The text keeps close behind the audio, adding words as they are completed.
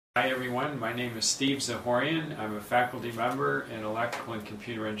Hi everyone, my name is Steve Zahorian. I'm a faculty member in electrical and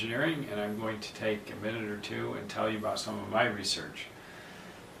computer engineering, and I'm going to take a minute or two and tell you about some of my research.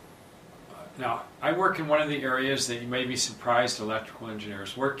 Now, I work in one of the areas that you may be surprised electrical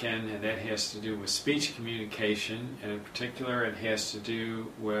engineers work in, and that has to do with speech communication, and in particular it has to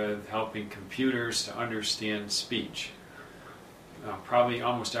do with helping computers to understand speech. Probably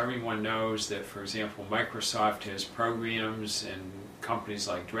almost everyone knows that, for example, Microsoft has programs and companies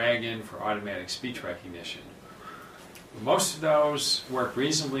like Dragon for automatic speech recognition. Most of those work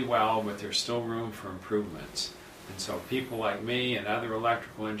reasonably well, but there's still room for improvements. And so people like me and other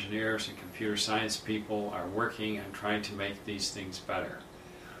electrical engineers and computer science people are working on trying to make these things better.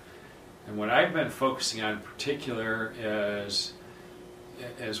 And what I've been focusing on in particular is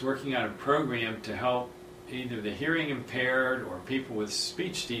working on a program to help either the hearing impaired or people with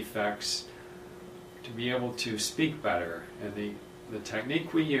speech defects to be able to speak better. And the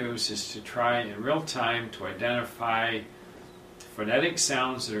technique we use is to try in real time to identify phonetic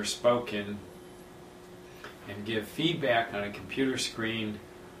sounds that are spoken and give feedback on a computer screen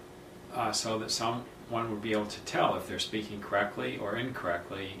so that someone would be able to tell if they're speaking correctly or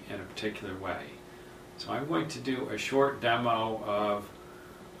incorrectly in a particular way. So I'm going to do a short demo of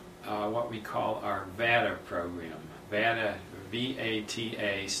what we call our VATA program. VATA,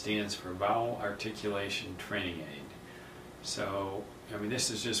 V-A-T-A, stands for Vowel Articulation Training Aid. So, I mean, this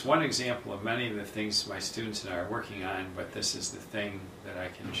is just one example of many of the things my students and I are working on, but this is the thing that I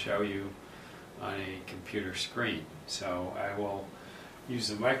can show you on a computer screen. So I will use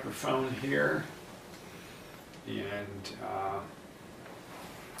the microphone here, and I'll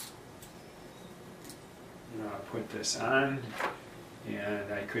put this on.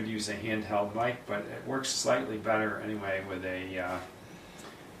 And I could use a handheld mic, but it works slightly better anyway with a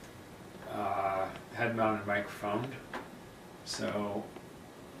head-mounted microphone. So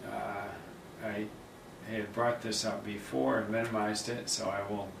I had brought this up before and minimized it, so I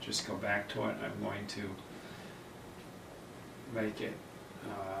will just go back to it. I'm going to make it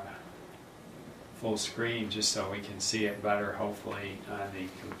full screen just so we can see it better, hopefully, on the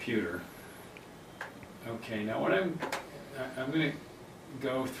computer. Okay, now what I'm going to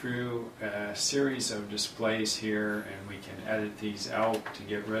go through a series of displays here, and we can edit these out to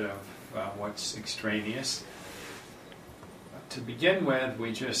get rid of what's extraneous. To begin with,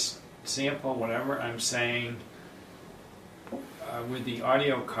 we just sample whatever I'm saying with the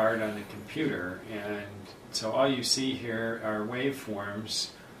audio card on the computer, and so all you see here are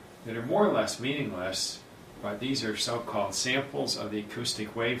waveforms that are more or less meaningless, but these are so-called samples of the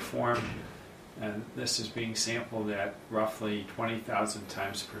acoustic waveform. And this is being sampled at roughly 20,000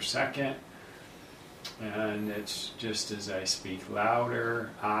 times per second. And it's just as I speak louder,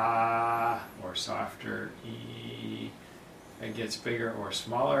 ah, or softer, ee, it gets bigger or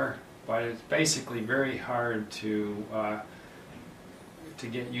smaller. But it's basically very hard to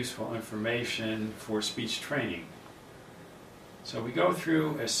get useful information for speech training. So we go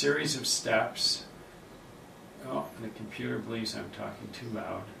through a series of steps. Oh, the computer believes I'm talking too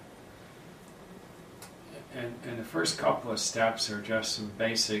loud. And the first couple of steps are just some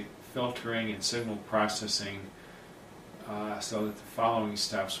basic filtering and signal processing so that the following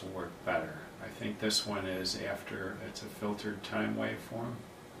steps will work better. I think this one is after it's a filtered time waveform.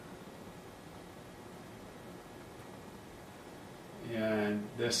 And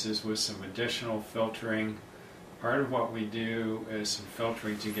this is with some additional filtering. Part of what we do is some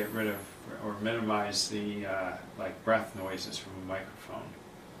filtering to get rid of or minimize the like breath noises from a microphone.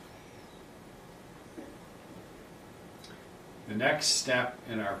 The next step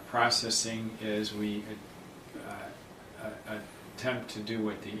in our processing is we attempt to do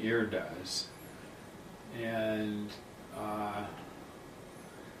what the ear does. And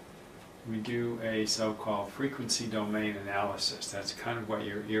we do a so-called frequency domain analysis. That's kind of what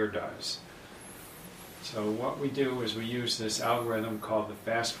your ear does. So what we do is we use this algorithm called the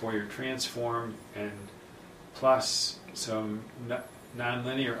fast Fourier transform, and plus some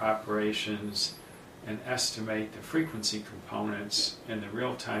nonlinear operations, and estimate the frequency components in the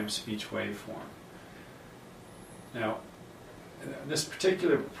real-time speech waveform. Now, this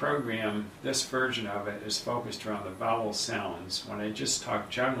particular program, this version of it, is focused around the vowel sounds. When I just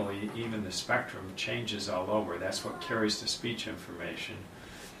talk generally, even the spectrum changes all over. That's what carries the speech information.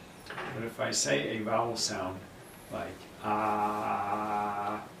 But if I say a vowel sound like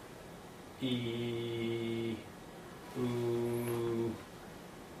ah, e, oo,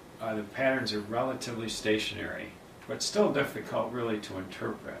 the patterns are relatively stationary, but still difficult really to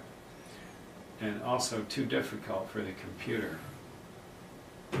interpret, and also too difficult for the computer.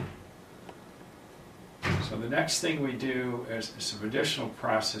 So the next thing we do is some additional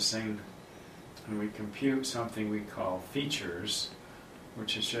processing, and we compute something we call features,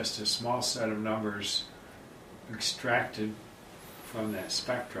 which is just a small set of numbers extracted from that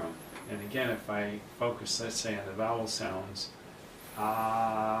spectrum. And again, if I focus, let's say, on the vowel sounds,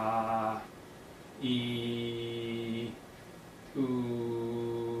 ah, e,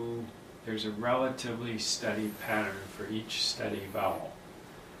 oo, there's a relatively steady pattern for each steady vowel.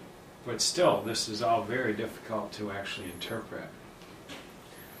 But still, this is all very difficult to actually interpret.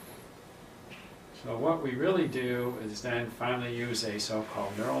 So what we really do is then finally use a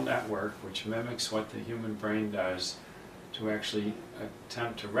so-called neural network, which mimics what the human brain does, to actually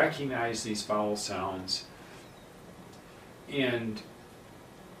attempt to recognize these vowel sounds and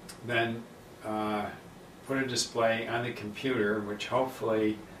then put a display on the computer, which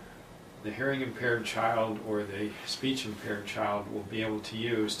hopefully the hearing impaired child or the speech impaired child will be able to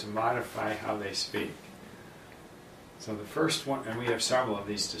use to modify how they speak. So the first one, and we have several of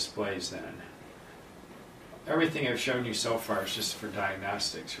these displays then. Everything I've shown you so far is just for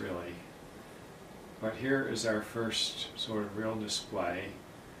diagnostics, really. But here is our first sort of real display.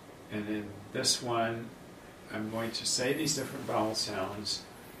 And in this one, I'm going to say these different vowel sounds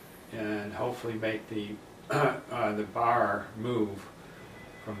and hopefully make the bar move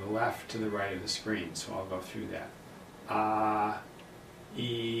from the left to the right of the screen. So I'll go through that. Ah,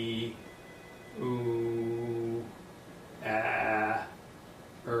 e, oo, ah,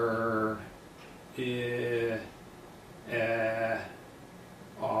 I,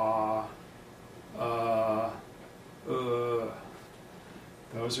 aw,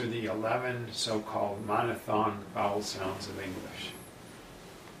 Those are the 11 so-called monophthong vowel sounds of English.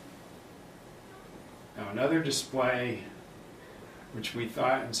 Now another display, which we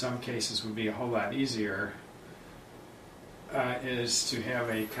thought in some cases would be a whole lot easier, is to have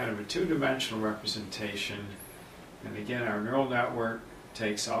a kind of a two-dimensional representation. And again, our neural network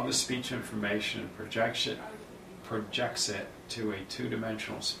takes all the speech information and projects it to a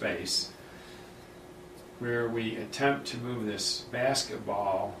two-dimensional space, where we attempt to move this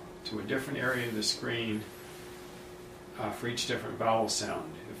basketball to a different area of the screen for each different vowel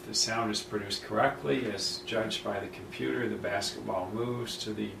sound. If the sound is produced correctly, as judged by the computer, the basketball moves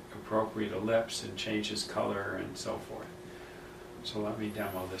to the appropriate ellipse and changes color and so forth. So let me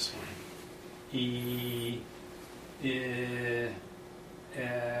demo this one. E,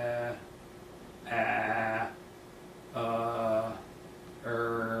 I, a,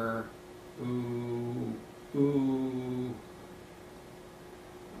 oo, ooh,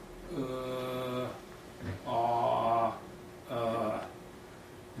 aw,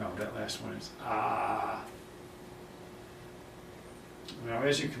 no, that last one is ah. Now,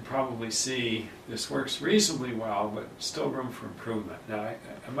 as you can probably see, this works reasonably well, but still room for improvement. Now,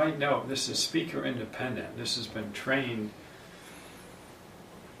 I might note this is speaker independent. This has been trained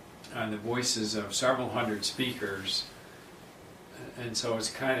on the voices of several hundred speakers, and so it's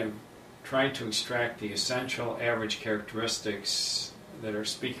kind of trying to extract the essential average characteristics that are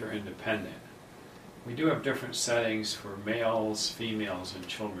speaker independent. We do have different settings for males, females, and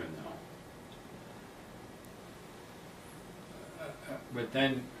children, though. But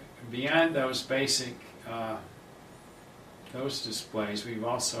then beyond those basic those displays, we've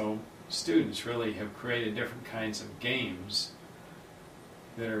also, students really have created different kinds of games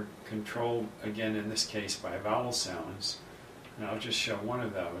that are controlled, again in this case, by vowel sounds. And I'll just show one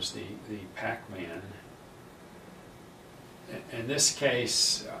of those, the Pac-Man. In this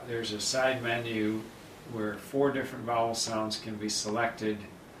case, there's a side menu where 4 different vowel sounds can be selected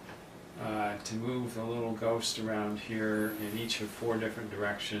to move the little ghost around here in each of 4 different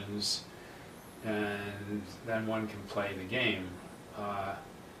directions, and then one can play the game.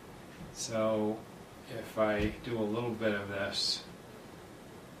 So if I do a little bit of this,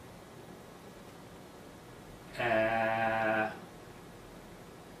 and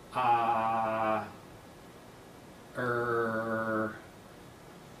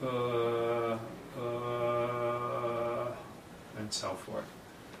so forth.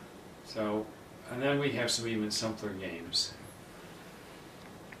 So, and then we have some even simpler games.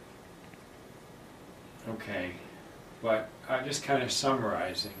 Okay, but just kind of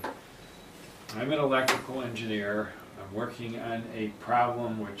summarizing. I'm an electrical engineer. I'm working on a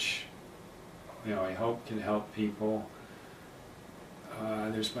problem which, I hope can help people.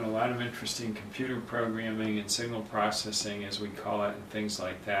 There's been a lot of interest in computer programming and signal processing, as we call it, and things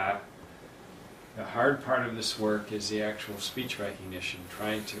like that. The hard part of this work is the actual speech recognition,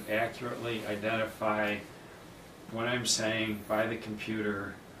 trying to accurately identify what I'm saying by the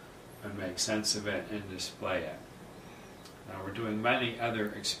computer and make sense of it and display it. Now we're doing many other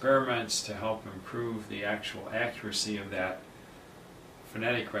experiments to help improve the actual accuracy of that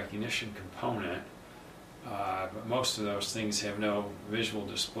phonetic recognition component, but most of those things have no visual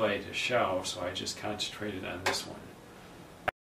display to show, so I just concentrated on this one.